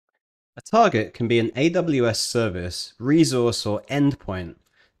A target can be an AWS service, resource, or endpoint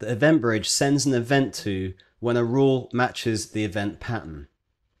that EventBridge sends an event to when a rule matches the event pattern.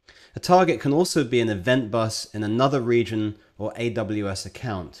 A target can also be an event bus in another region or AWS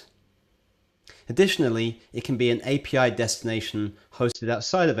account. Additionally, it can be an API destination hosted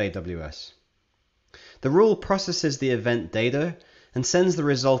outside of AWS. The rule processes the event data and sends the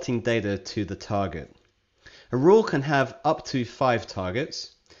resulting data to the target. A rule can have up to 5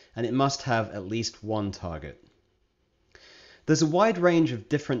 targets, and it must have at least one target. There's a wide range of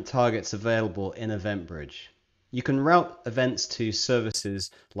different targets available in EventBridge. You can route events to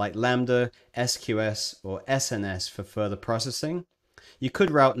services like Lambda, SQS, or SNS for further processing. You could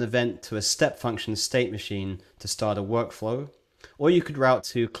route an event to a step function state machine to start a workflow, or you could route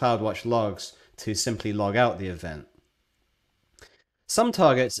to CloudWatch logs to simply log out the event. Some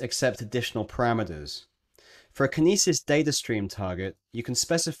targets accept additional parameters. For a Kinesis data stream target, you can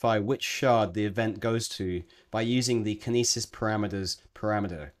specify which shard the event goes to by using the Kinesis parameters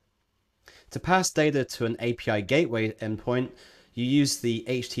parameter. To pass data to an API gateway endpoint, you use the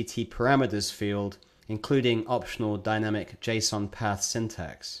HTTP parameters field, including optional dynamic JSON path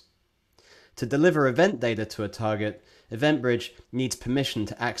syntax. To deliver event data to a target, EventBridge needs permission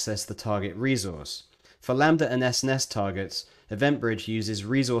to access the target resource. For Lambda and SNS targets, EventBridge uses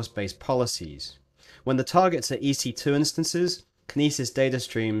resource-based policies. When the targets are EC2 instances, Kinesis data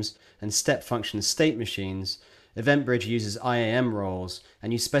streams, and step function state machines, EventBridge uses IAM roles,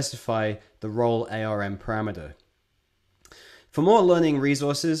 and you specify the role ARM parameter. For more learning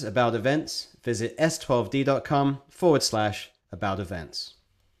resources about events, visit s12d.com/about events.